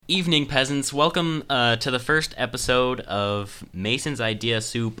Evening, peasants. Welcome to the first episode of Mason's Idea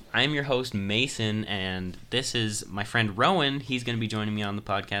Soup. I'm your host, Mason, and this is my friend Rowan. He's going to be joining me on the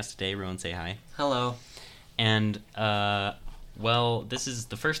podcast today. Rowan, say hi. Hello. And, this is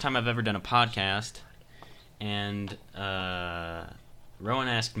the first time I've ever done a podcast, and Rowan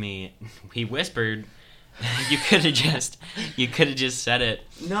asked me, he whispered, you could have just said it.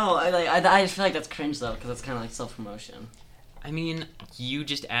 No, I feel like that's cringe, though, because it's kind of like self-promotion. I mean, you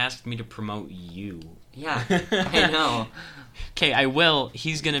just asked me to promote you. Yeah, I know. Okay, I will.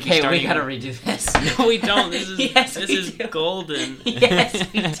 He's going to be starting... Okay, we gotta redo this. No, we don't. This is yes, this we is do. golden. Yes,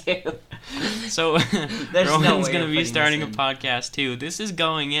 we do. So, There's Rowan's no way going to of be putting starting a this in. podcast, too. This is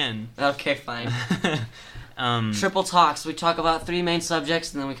going in. Okay, fine. um, Triple talks. We talk about three main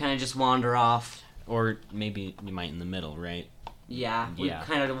subjects, and then we kind of just wander off. Or maybe you might in the middle, right? Yeah, we Yeah.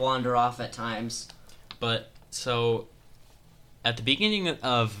 kind of wander off at times. But, so... At the beginning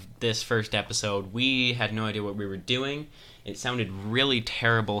of this first episode, we had no idea what we were doing. It sounded really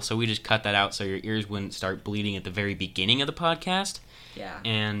terrible, so we just cut that out so your ears wouldn't start bleeding at the very beginning of the podcast. Yeah.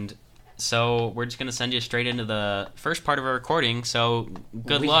 And so we're just going to send you straight into the first part of our recording, so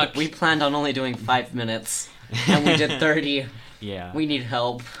good luck. We planned on only doing 5 minutes, and we did 30. Yeah. We need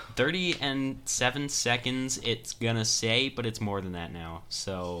help. 30 and 7 seconds it's going to say, but it's more than that now.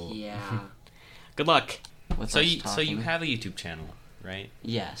 So Yeah. good luck. With So us you talking. have a YouTube channel, right?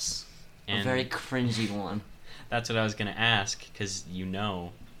 Yes. And A very cringy one. that's what I was going to ask, because you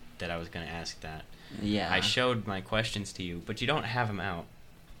know that I was going to ask that. Yeah. I showed my questions to you, but you don't have them out.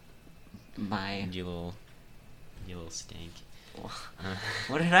 My... You little stink.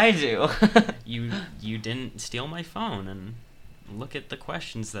 What did I do? You didn't steal my phone, and look at the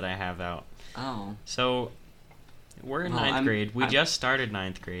questions that I have out. Oh. So, we're in ninth grade. We just started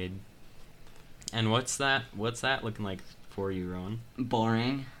ninth grade. And what's that looking like for you, Rowan?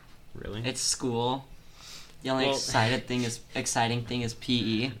 Boring. Really? It's school. The only Well- exciting thing is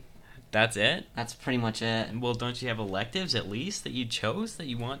PE. That's it? That's pretty much it. Well, don't you have electives at least that you chose that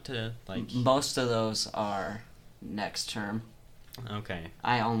you want to, like... Most of those are next term. Okay.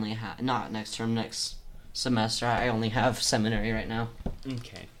 I only have... Not next term, next semester. I only have seminary right now.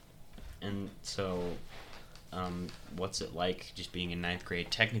 Okay. And so, what's it like just being in ninth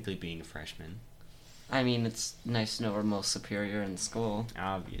grade, technically being a freshman? I mean, it's nice to know we're most superior in school.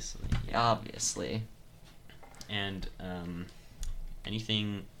 Obviously. Obviously. And,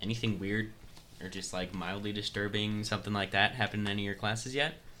 anything weird or just, like, mildly disturbing, something like that, happened in any of your classes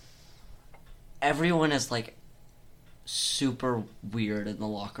yet? Everyone is, like, super weird in the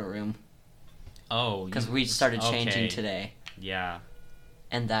locker room. Oh. Because we started changing okay. today. Yeah.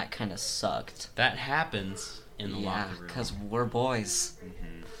 And that kind of sucked. That happens in the locker room. Yeah, because we're boys.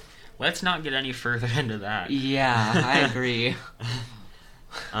 Mm-hmm. Let's not get any further into that. Yeah, I agree.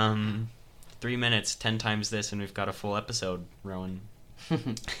 3 minutes, 10 times this, and we've got a full episode, Rowan.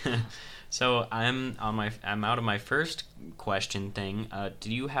 So I'm out of my first question thing.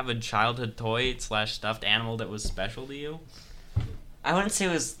 Do you have a childhood toy / stuffed animal that was special to you? I wouldn't say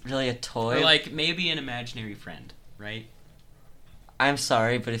it was really a toy. Or like maybe an imaginary friend, right? I'm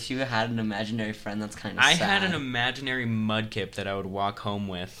sorry, but if you had an imaginary friend, that's kind of sad. I had an imaginary mudkip that I would walk home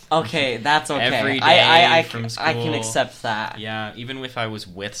with. Okay, that's okay. Every day from I can school. accept that. Yeah, even if I was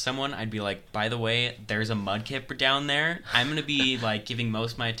with someone, I'd be like, by the way, there's a mudkip down there. I'm going to be, like, giving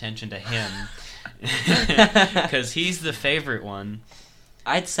most of my attention to him. Because he's the favorite one.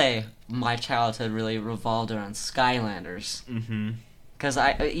 I'd say my childhood really revolved around Skylanders. Mm-hmm. Because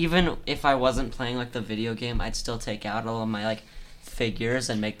even if I wasn't playing, like, the video game, I'd still take out all of my, like, figures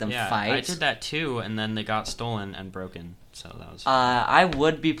and make them fight. I did that too, and then they got stolen and broken, so that was... I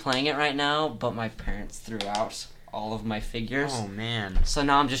would be playing it right now, but my parents threw out all of my figures. Oh, man. So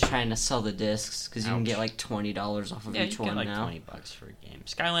now I'm just trying to sell the discs, because you can Ouch. get like $20 off of each you one get like now. $20 for a game.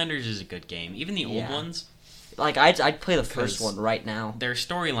 Skylanders is a good game. Even the old ones, Like, I'd play the first 'Cause one right now. they're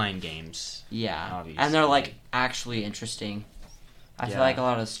storyline games. Yeah. Obviously. And they're like actually interesting. I feel Yeah. like a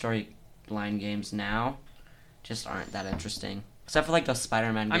lot of storyline games now just aren't that interesting. Except for like the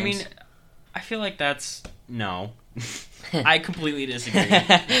Spider-Man games. I mean, I feel like that's... No. I completely disagree.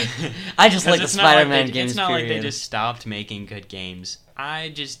 I just like the it's not like Spider-Man they, games, It's not like they period. just stopped making good games.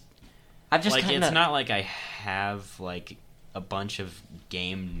 I've just like, kinda... it's not like I have, like, a bunch of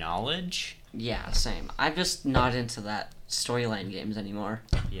game knowledge. Yeah, same. I'm just not into that storyline games anymore.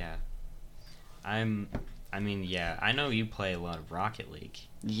 Yeah. I mean, yeah, I know you play a lot of Rocket League.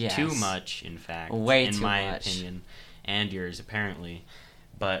 Yes. Too much, in fact. Way in too my much. opinion. And yours, apparently.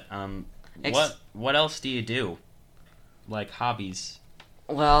 But, Ex- what else do you do? Like, hobbies?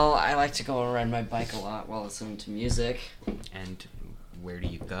 Well, I like to go ride my bike a lot while listening to music. And where do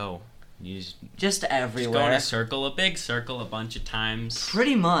you go? You just everywhere. Just go in a circle, a big circle, a bunch of times.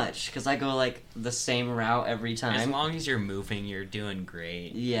 Pretty much, because I go like the same route every time. As long as you're moving, you're doing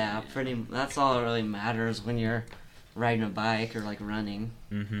great. Yeah, that's all that really matters when you're riding a bike or like running.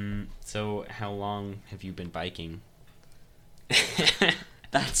 Mm-hmm. So how long have you been biking?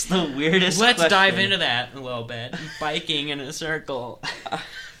 That's the weirdest Let's question. dive into that a little bit. Biking in a circle.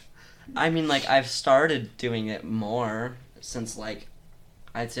 I mean, like, I've started doing it more since, like,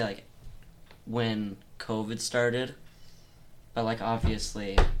 I'd say, like, when COVID started. But, like,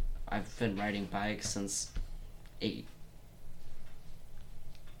 obviously, I've been riding bikes since 8.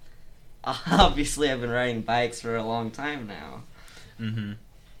 Obviously, I've been riding bikes for a long time now. Mm-hmm.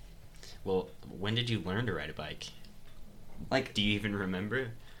 Well, when did you learn to ride a bike? Like, do you even remember?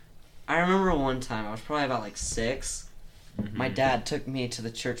 I remember one time, I was probably about, like, 6. Mm-hmm. My dad took me to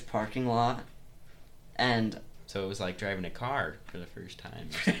the church parking lot, and... So it was like driving a car for the first time.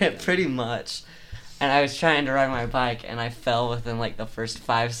 Pretty much. And I was trying to ride my bike, and I fell within, like, the first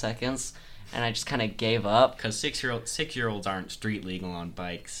 5 seconds, and I just kind of gave up. Because six-year-olds aren't street legal on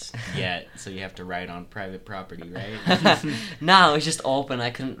bikes yet, so you have to ride on private property, right? No, it was just open.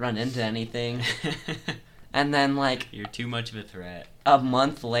 I couldn't run into anything. And then, like... You're too much of a threat. A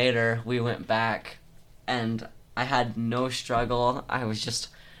month later, we went back, and I had no struggle. I was just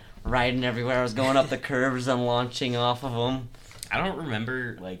riding everywhere. I was going up the curves and launching off of them. I don't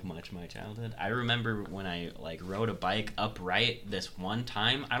remember, like, much of my childhood. I remember when I, like, rode a bike upright this one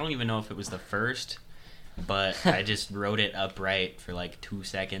time. I don't even know if it was the first, but I just rode it upright for, like, 2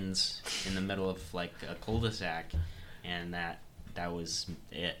 seconds in the middle of, like, a cul-de-sac, and that was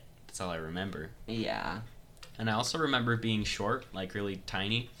it. That's all I remember. Yeah. And I also remember being short, like, really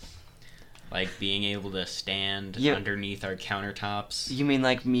tiny. Like, being able to stand underneath our countertops. You mean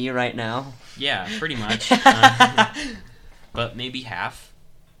like me right now? Yeah, pretty much. But maybe half.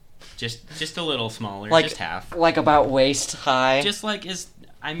 Just a little smaller, like, just half. Like about waist high? Just like,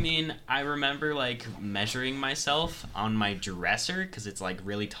 I remember, like, measuring myself on my dresser, because it's, like,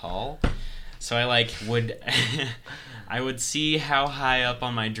 really tall. So I, like, I would see how high up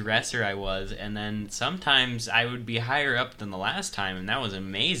on my dresser I was, and then sometimes I would be higher up than the last time, and that was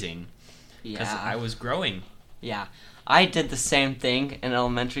amazing. Because I was growing. Yeah. I did the same thing in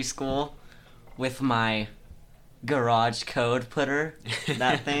elementary school with my garage code putter,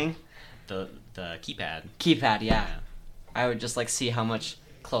 that thing. The keypad. Keypad, yeah. I would just, like, see how much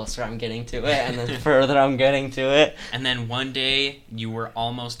closer I'm getting to it, and then further I'm getting to it. And then one day, you were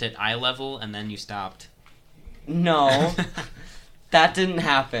almost at eye level, and then you stopped. No. That didn't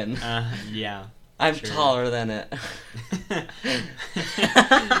happen. Yeah. I'm taller than it.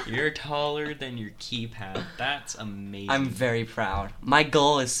 You're taller than your keypad. That's amazing. I'm very proud. My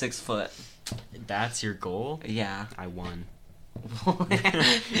goal is 6 foot. That's your goal? Yeah. I won.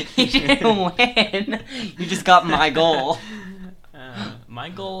 You didn't win. You just got my goal. My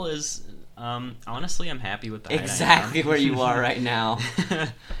goal is, honestly, I'm happy with the height exactly where you are right now.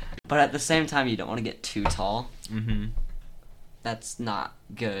 But at the same time, you don't want to get too tall. Mm-hmm. That's not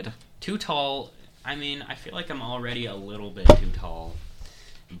good. Too tall... I mean, I feel like I'm already a little bit too tall,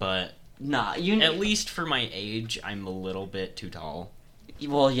 but nah, at least for my age, I'm a little bit too tall.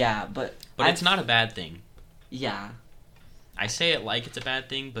 Well, yeah, but it's not a bad thing. Yeah. I say it like it's a bad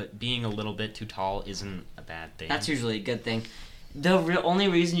thing, but being a little bit too tall isn't a bad thing. That's usually a good thing. The only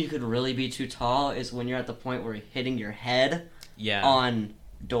reason you could really be too tall is when you're at the point where you're hitting your head on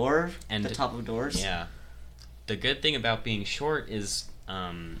the top of doors. Yeah. The good thing about being short is...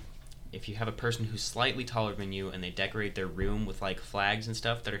 if you have a person who's slightly taller than you and they decorate their room with, like, flags and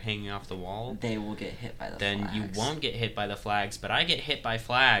stuff that are hanging off the wall... They will get hit by the flags. Then you won't get hit by the flags, but I get hit by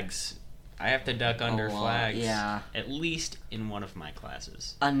flags. I have to duck under flags. Yeah. At least in one of my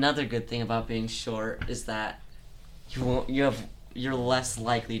classes. Another good thing about being short is that you're less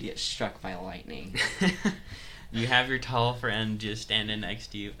likely to get struck by lightning. You have your tall friend just standing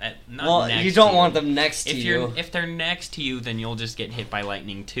next to you. You don't want them next to you. If they're next to you, then you'll just get hit by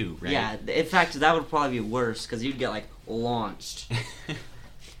lightning too, right? Yeah, in fact, that would probably be worse, because you'd get, like, launched.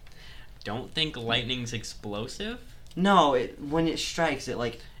 Don't think lightning's explosive? No, when it strikes, it,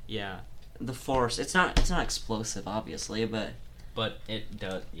 like... Yeah. The force. It's not explosive, obviously, but... But it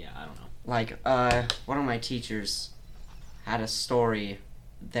does... Yeah, I don't know. Like, one of my teachers had a story.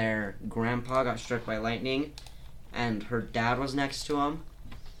 Their grandpa got struck by lightning, and her dad was next to him.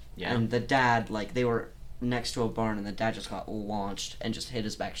 Yeah. And the dad, like, they were next to a barn, and the dad just got launched and just hit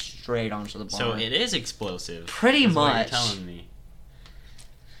his back straight onto the barn. So it is explosive. Pretty much. What you're telling me.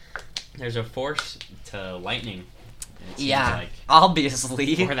 There's a force to lightning. Yeah, like,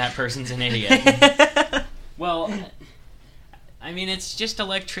 obviously. Or that person's an idiot. Well, I mean, it's just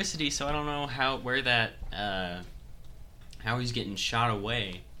electricity, so I don't know how he's getting shot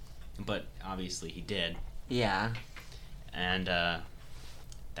away. But obviously he did. Yeah. And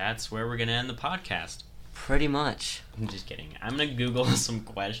that's where we're going to end the podcast. Pretty much. I'm just kidding. I'm going to Google some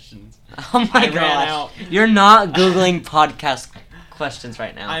questions. Oh my gosh. You're not Googling podcast questions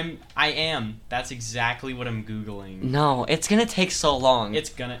right now. I am. That's exactly what I'm Googling. No, it's going to take so long. This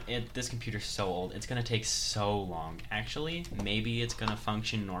computer's so old. It's going to take so long. Actually, maybe it's going to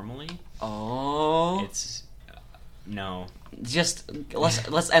function normally. Oh. No. Just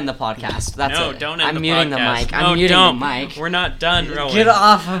let's end the podcast. That's no, it. Don't end I'm the muting podcast. the mic. I'm muting don't. the mic. We're not done, Rowan. Get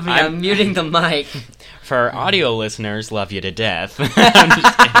off of me. I'm muting the mic. For our audio listeners, love you to death.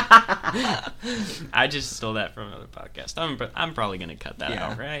 I just stole that from another podcast. I'm probably gonna cut that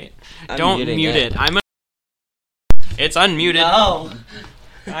out, right? Don't mute it. It's unmuted. No.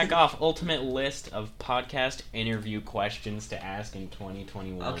 Back off. Ultimate list of podcast interview questions to ask in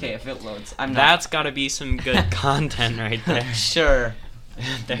 2021. Okay, if it loads, That's got to be some good content right there. Sure.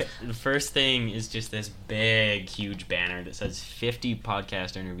 The first thing is just this big, huge banner that says 50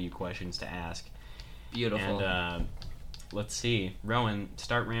 podcast interview questions to ask. Beautiful. And let's see. Rowan,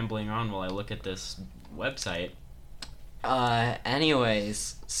 start rambling on while I look at this website.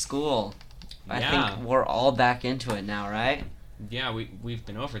 Anyways, school. I Yeah. think we're all back into it now, right? Yeah, we've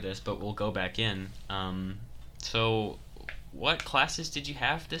been over this, but we'll go back in. So what classes did you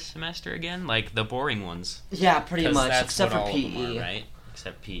have this semester again? Like the boring ones? Yeah, pretty much, That's except what for all of them PE. are, right?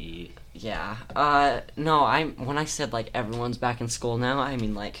 Except PE. Yeah. No, when I said like everyone's back in school now, I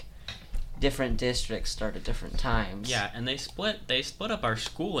mean like different districts start at different times. Yeah, and they split up our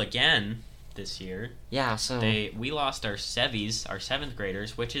school again this year. Yeah, so We lost our sevies, our 7th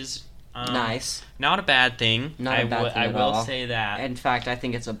graders, which is nice. Not a bad thing. I will say that. In fact, I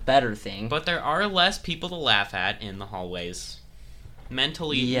think it's a better thing. But there are less people to laugh at in the hallways.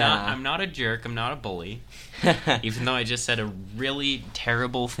 Mentally, yeah. I'm not a jerk. I'm not a bully. Even though I just said a really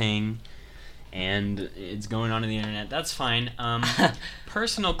terrible thing, and it's going on the internet. That's fine.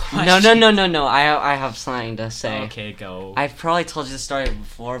 Personal question. No. I have something to say. Okay, go. I've probably told you the story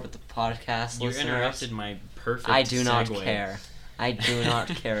before, but the podcast You listeners, interrupted my perfect I do not segue. care. I do not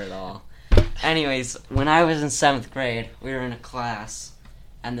care at all. Anyways, when I was in 7th grade, we were in a class,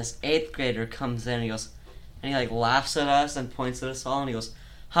 and this 8th grader comes in and he goes, and he like laughs at us and points at us all and he goes,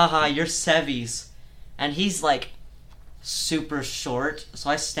 haha, you're sevies. And he's like super short, so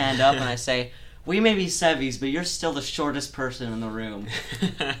I stand up and I say, we may be sevies, but you're still the shortest person in the room.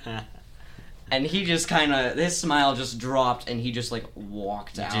 And he just his smile just dropped and he just like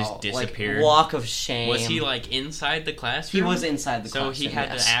walked out. Just disappeared. Like, walk of shame. Was he like inside the classroom? He was inside the classroom. So he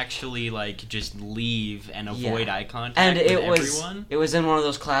had yes. to actually like just leave and avoid eye contact and with everyone. It was in one of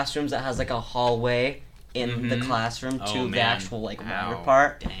those classrooms that has like a hallway in the classroom to the actual like water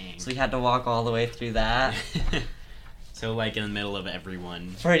part. Dang. So he had to walk all the way through that. So like in the middle of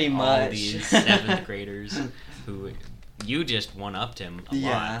everyone. Pretty much. All these 7th graders who you just one-upped him a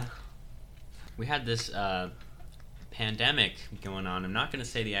lot. We had this pandemic going on. I'm not going to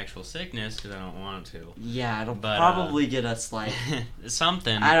say the actual sickness because I don't want to. Yeah, it'll probably get us like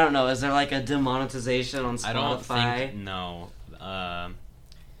something. I don't know. Is there like a demonetization on Spotify? I don't think no.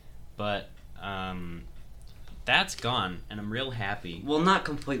 But that's gone, and I'm real happy. Well, not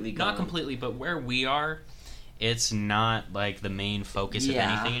completely gone. Not completely, but where we are, it's not like the main focus of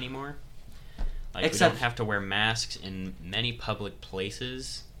anything anymore. Like we don't have to wear masks in many public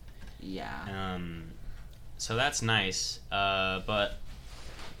places. Yeah. So that's nice. But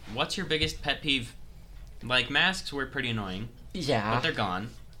what's your biggest pet peeve? Like masks were pretty annoying. Yeah. But they're gone.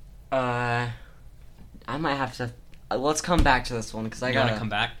 I might have to. Let's come back to this one because I gotta come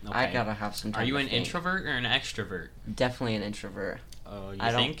back. Okay. I gotta have some time. Are you to an think. introvert or an extrovert? Definitely an introvert. Oh,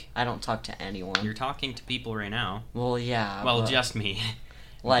 I think? I don't talk to anyone. You're talking to people right now. Well, yeah. Well, just me.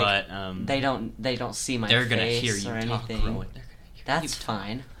 Like, but they don't see my they're face gonna hear you or talk, anything. Rowan. That's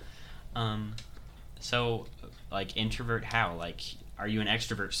fine. So, like, introvert how? Like, are you an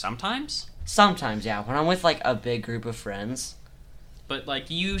extrovert sometimes? Sometimes, yeah. When I'm with, like, a big group of friends. But, like,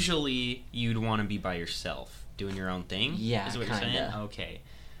 usually you'd want to be by yourself, doing your own thing? Yeah, is what kinda. you're saying? Okay.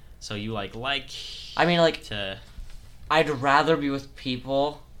 So you, like... I mean, like, to... I'd rather be with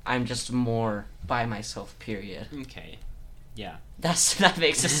people. I'm just more by myself, period. Okay. Yeah. That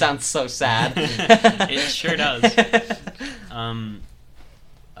makes it sound so sad. It sure does.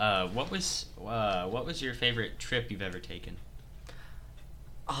 What was your favorite trip you've ever taken?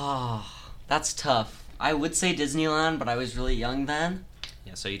 Oh, that's tough. I would say Disneyland, but I was really young then.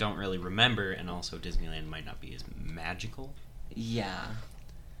 Yeah, so you don't really remember, and also Disneyland might not be as magical. Yeah.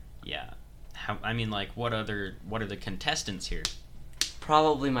 Yeah. what are the contestants here?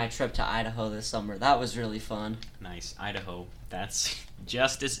 Probably my trip to Idaho this summer. That was really fun. Nice. Idaho. That's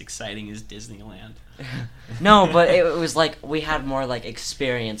just as exciting as Disneyland. No, but it was like we had more like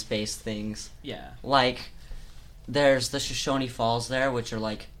experience-based things. Yeah. Like, there's the Shoshone Falls there, which are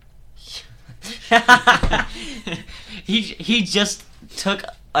like... he just took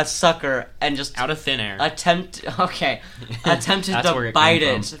a sucker and just... Out of thin air. Attempted to bite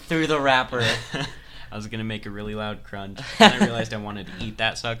it through the wrapper. I was gonna make a really loud crunch, and I realized I wanted to eat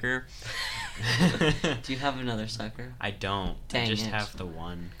that sucker. Do you have another sucker? I don't. Dang I just it. have the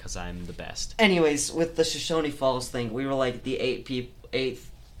one, because I'm the best. Anyways, with the Shoshone Falls thing, we were like the eighth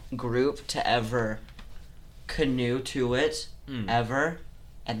group to ever canoe to it, ever.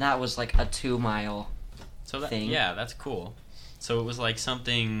 And that was like a 2-mile thing. Yeah, that's cool. So it was like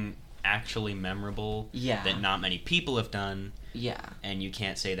something actually memorable that not many people have done. Yeah. And you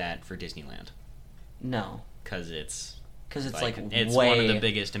can't say that for Disneyland. No. Because it's it's one of the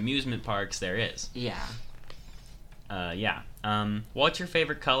biggest amusement parks there is. Yeah. What's your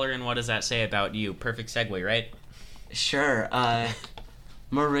favorite color and what does that say about you? Perfect segue, right? Sure.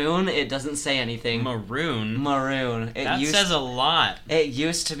 Maroon, it doesn't say anything. Maroon? That says a lot. It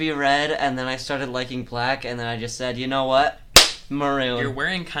used to be red, and then I started liking black, and then I just said, you know what? Maroon. You're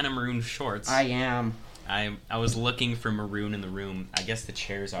wearing kind of maroon shorts. I am. I was looking for maroon in the room. I guess the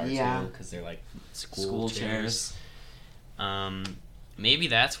chairs are too, because they're like school chairs. Maybe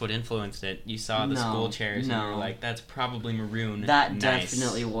that's what influenced it. You saw the school chairs and you were like, that's probably maroon. That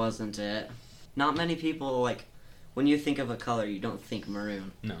definitely wasn't it. Not many people, like, when you think of a color, you don't think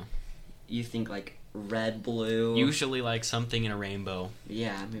maroon. No. You think, like, red, blue. Usually, like, something in a rainbow.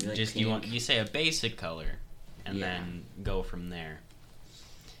 Yeah, maybe like just pink. You say a basic color, and then go from there.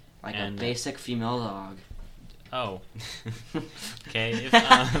 Like a basic female dog. Oh. Okay.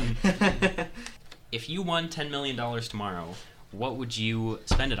 If you won $10 million tomorrow, what would you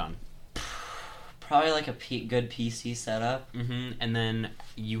spend it on? Probably like a good PC setup. Mm-hmm. And then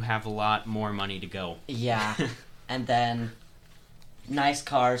you have a lot more money to go. Yeah. And then nice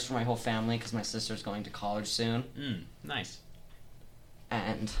cars for my whole family because my sister's going to college soon. Nice.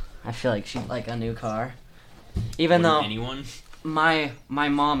 And I feel like she'd like a new car. Even though anyone? My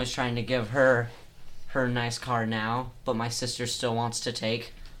mom is trying to give her nice car now, but my sister still wants to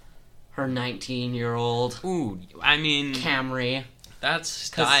take her 19-year-old Camry. That's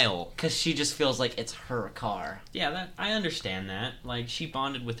style. Because she just feels like it's her car. Yeah, I understand that. Like, she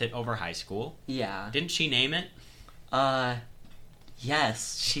bonded with it over high school. Yeah. Didn't she name it?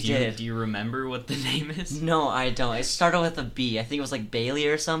 Yes, she did. Do you remember what the name is? No, I don't. It started with a B. I think it was like Bailey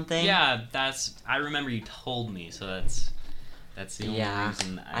or something. Yeah, I remember you told me, so that's the only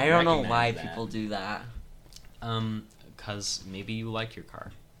reason I don't know why that. people do that. Because maybe you like your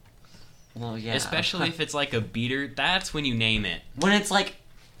car. Well, yeah. Especially if it's like a beater, that's when you name it. When it's like,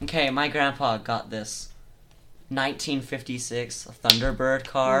 okay, my grandpa got this 1956 Thunderbird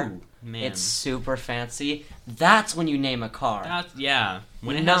car. Ooh, man. It's super fancy. That's when you name a car.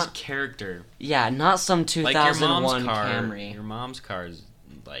 When it has character. Yeah, not some 2001 like your mom's car, Camry. Your mom's car is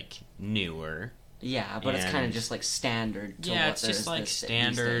like newer. Yeah, but it's kind of just like standard. It's just like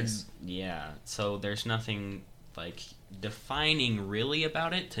standard. Yeah, so there's nothing like defining really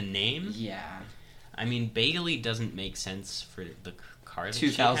about it to name. Yeah. I mean, Bailey doesn't make sense for the car that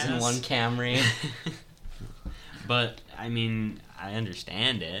 2001 she has. Camry. But I mean, I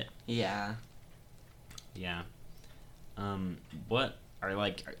understand it. Yeah. Yeah. What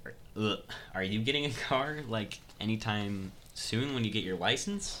are you getting a car like anytime soon when you get your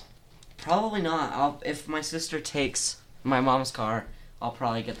license? Probably not. If my sister takes my mom's car, I'll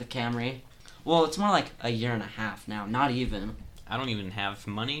probably get the Camry. Well, it's more like a year and a half now. Not even. I don't even have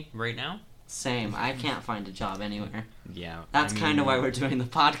money right now. Same. I can't find a job anywhere. Yeah. That's kind of why we're doing the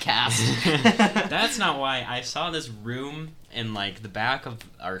podcast. That's not why. I saw this room in like the back of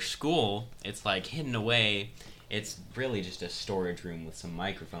our school. It's like hidden away. It's really just a storage room with some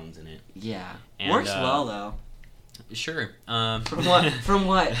microphones in it. Yeah. And, works well though. Sure. From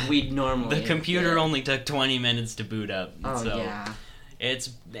what we'd normally. The computer only took 20 minutes to boot up. Oh so yeah.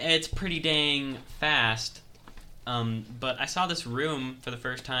 It's pretty dang fast. But I saw this room for the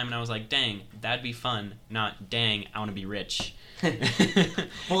first time and I was like, dang, that'd be fun. Not, dang, I want to be rich. Well,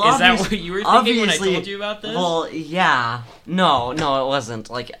 is that what you were thinking when I told you about this? Well, yeah. No, it wasn't.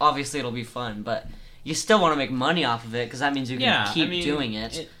 Like, obviously it'll be fun, but you still want to make money off of it because that means you can keep doing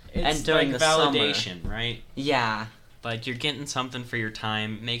it. It's and during like the validation, summer. Right? Yeah. Like, you're getting something for your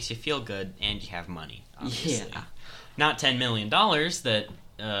time, makes you feel good, and you have money, obviously. Yeah. Not $10 million that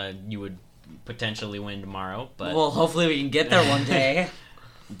you would potentially win tomorrow, but... Well, hopefully we can get there one day.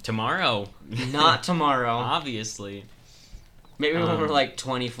 Tomorrow. Not tomorrow. Obviously. Maybe when we're like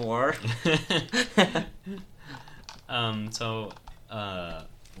 24.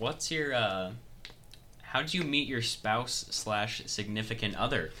 What's your, how'd you meet your spouse/significant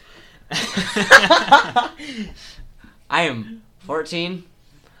other? I am 14.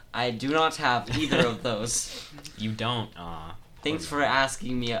 I do not have either of those. You don't, Thanks for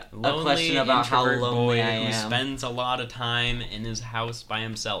asking me a lonely, question about how introvert lonely boy I am. who spends a lot of time in his house by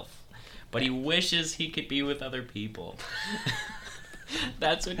himself, but he wishes he could be with other people.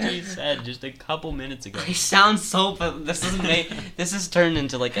 That's what you said just a couple minutes ago. I sound so... This is turned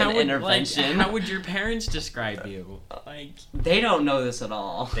into like an intervention. How would your parents describe you? Like, they don't know this at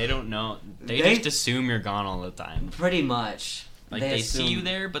all. They don't know. They just assume you're gone all the time. Pretty much. Like, they see you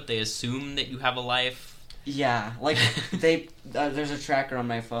there, but they assume that you have a life. Yeah, like, there's a tracker on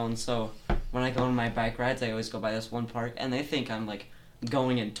my phone, so when I go on my bike rides, I always go by this one park, and they think I'm, like,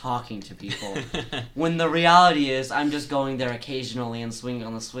 going and talking to people. When the reality is, I'm just going there occasionally and swinging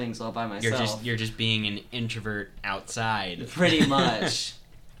on the swings all by myself. You're just being an introvert outside. Pretty much.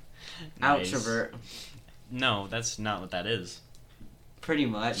 Nice. Outrovert. No, that's not what that is. Pretty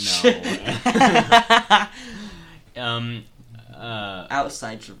much. No.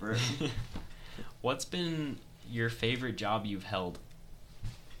 Outside trovert. What's been your favorite job you've held?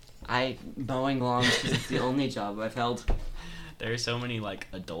 Mowing lawns because it's the only job I've held. There are so many like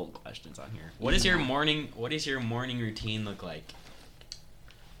adult questions on here. What is your morning routine look like?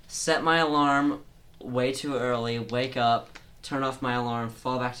 Set my alarm way too early, wake up, turn off my alarm,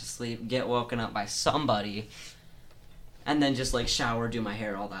 fall back to sleep, get woken up by somebody, and then just like shower, do my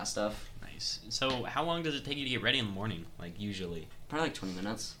hair, all that stuff. Nice. So how long does it take you to get ready in the morning, like usually? Probably like 20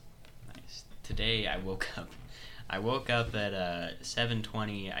 minutes. Nice. Today I woke up at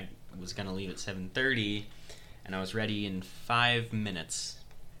 7:20. I was gonna leave at 7:30, and I was ready in 5 minutes.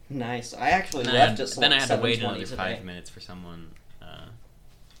 Nice. I actually left at 7:20 Then I had to wait another today. 5 minutes for someone.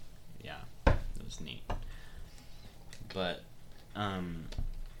 Yeah, it was neat. But,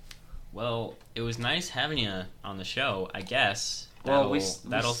 well, it was nice having you on the show, I guess.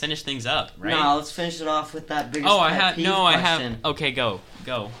 That'll finish things up, right? No, let's finish it off with that biggest pet peeve question. Okay, go.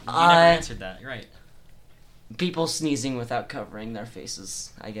 You never answered that. You're right. People sneezing without covering their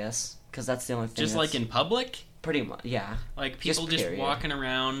faces, I guess, because that's the only thing. Just like in public? Pretty much, yeah. Like people just walking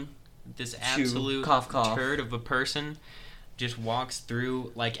around, this absolute cough. turd of a person just walks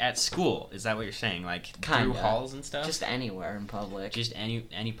through, like at school. Is that what you're saying? Like through halls and stuff? Just anywhere in public. Just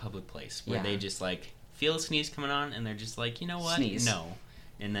any public place where they just like feel a sneeze coming on and they're just like, you know what? Sneeze. No.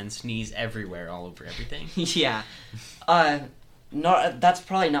 And then sneeze everywhere, all over everything. Yeah. No, that's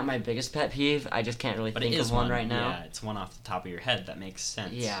probably not my biggest pet peeve. I just can't really think of one right now. Yeah, it's one off the top of your head. That makes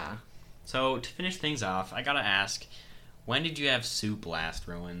sense. Yeah. So, to finish things off, I gotta ask, when did you have soup last,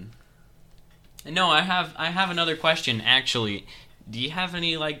 Rowan? No, I have another question, actually. Do you have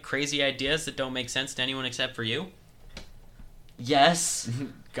any, like, crazy ideas that don't make sense to anyone except for you? Yes.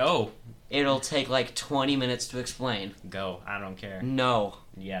 Go. It'll take, like, 20 minutes to explain. Go. I don't care. No.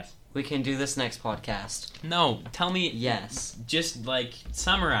 Yes. We can do this next podcast. No, tell me. Yes. Just, like,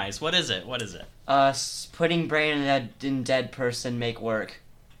 summarize. What is it? Putting brain in dead person make work.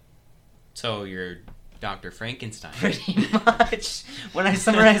 So, you're Dr. Frankenstein. Pretty much. When I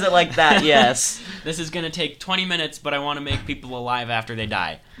summarize it like that, yes. This is gonna take 20 minutes, but I want to make people alive after they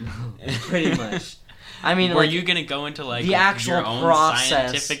die. Pretty much. I mean, were you gonna go into, like, the actual your own process,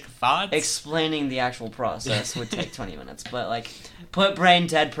 scientific thoughts? Explaining the actual process would take 20 minutes, but, like, put brain,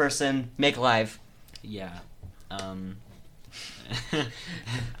 dead person, make live. Yeah.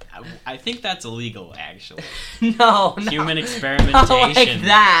 I think that's illegal, actually. No. Human experimentation. Not like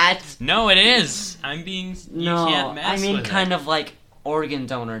that. No, it is. I'm being... You can't mess I mean with kind it. of like organ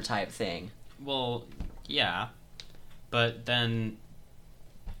donor type thing. Well, yeah. But then...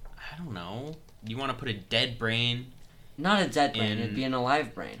 I don't know. You want to put a dead brain... Not a dead brain, it'd be an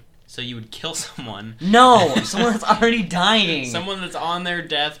alive brain. So you would kill someone. No! Someone that's already dying! Someone that's on their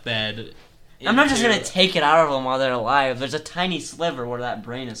deathbed... I'm not just gonna take it out of them while they're alive. There's a tiny sliver where that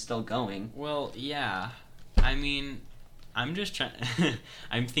brain is still going. Well, yeah. I mean, I'm just trying...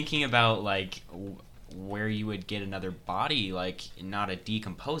 I'm thinking about, like, where you would get another body, like, not a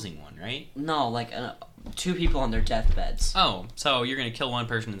decomposing one, right? No, like, 2 people on their deathbeds. Oh, so you're gonna kill one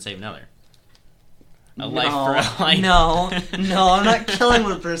person and save another. A No, life for a life. No, I'm not killing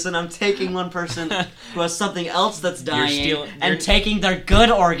one person. I'm taking one person who has something else that's dying and taking their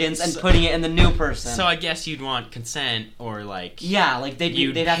good organs and putting it in the new person. So I guess you'd want consent, or like... Yeah, like they'd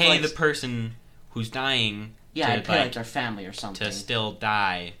have to, pay like, the person who's dying yeah, to, pay like their family or something. To still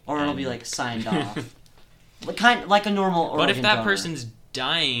die. Or it'll be like signed off. Like a normal organ But if that donor. person's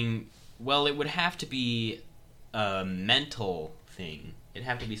dying, well, it would have to be a mental thing. It'd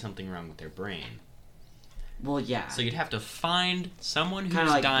have to be something wrong with their brain. Well, yeah. So you'd have to find someone who's kind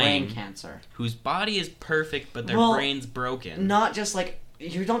of like dying, brain cancer, whose body is perfect, but their brain's broken. Not just like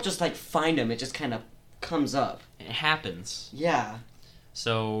you don't just like find them; it just kind of comes up. It happens. Yeah.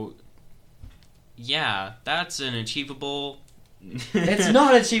 So, yeah, that's an achievable. It's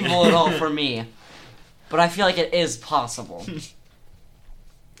not achievable at all for me, but I feel like it is possible.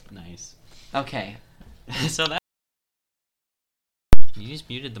 Nice. Okay. So that. You just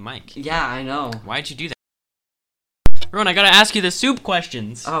muted the mic. Yeah, I know. Why'd you do that? Rowan, I gotta ask you the soup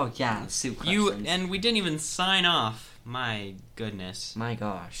questions. Oh, yeah, soup questions. And we didn't even sign off. My goodness. My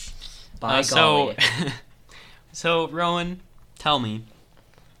gosh. By golly. So, Rowan, tell me,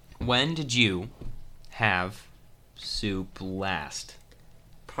 when did you have soup last?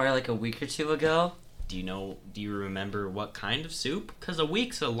 Probably like a week or two ago. Do you remember what kind of soup? Because a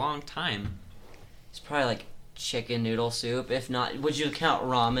week's a long time. It's probably like chicken noodle soup. If not, would you count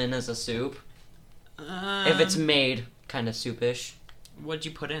ramen as a soup? If it's made kind of soupish. What'd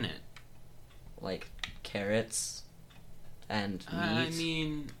you put in it? Like carrots and meat. I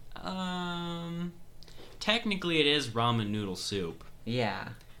mean, technically it is ramen noodle soup. Yeah.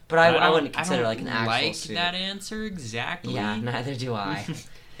 But I wouldn't consider it like an actual soup. That answer exactly. Yeah, neither do I.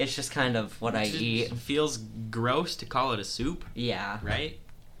 It's just kind of what I eat. It feels gross to call it a soup. Yeah. Right?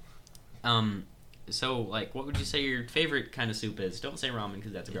 So, like, what would you say your favorite kind of soup is? Don't say ramen,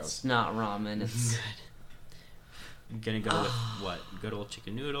 because that's gross. It's not ramen, it's... I'm gonna go with, what? Good old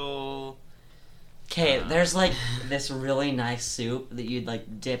chicken noodle? Okay, there's, like, this really nice soup that you'd,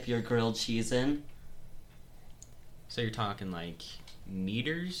 like, dip your grilled cheese in. So you're talking, like,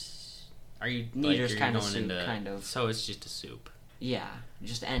 meters? Are you, meters like, kind of going soup, into... kind of. So it's just a soup. Yeah,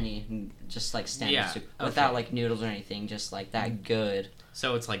 just like, standard soup. Okay. Without, like, noodles or anything, just, like, that good.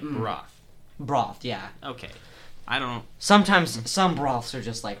 So it's, like, broth. Broth, yeah. Okay. I don't... Sometimes some broths are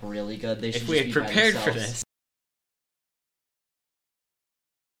just, like, really good. They should If we just had be by prepared for themselves. this.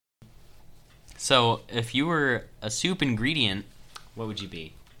 So, if you were a soup ingredient, what would you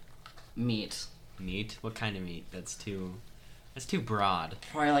be? Meat. Meat? What kind of meat? That's too broad.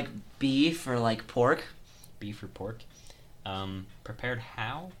 Probably, like, beef or, like, pork. Beef or pork? Prepared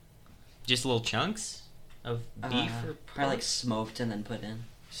how? Just little chunks of beef or pork? Probably, like, smoked and then put in.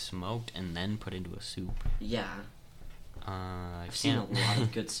 Smoked and then put into a soup. Yeah. I've seen a lot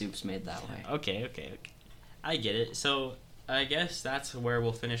of good soups made that way. Okay. I get it. So, I guess that's where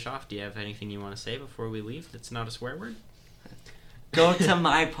we'll finish off. Do you have anything you want to say before we leave that's not a swear word? Go to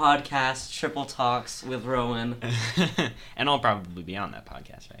my podcast, Triple Talks with Rowan. And I'll probably be on that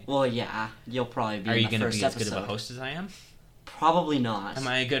podcast, right? Well, yeah. You'll probably be in the first episode. Are you going to be as good of a host as I am? Probably not. Am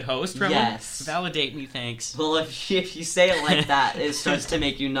I a good host, Rowan? Yes. Validate me, thanks. Well, if you say it like that, it starts to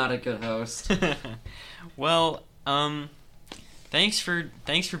make you not a good host. Well, thanks for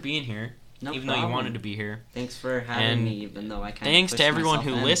being here. No even problem. Though you wanted to be here. Thanks for having me, even though I kind of thanks to everyone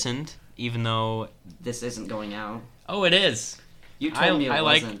who in. listened, even though this isn't going out. Oh, it is. You told me it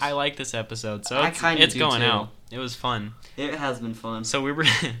wasn't. I like this episode, so it's going too. out. It was fun. It has been fun. So we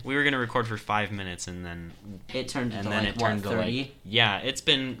were gonna record for 5 minutes, and then it turned to 30? Yeah, it's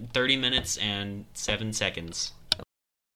been 30 minutes and 7 seconds.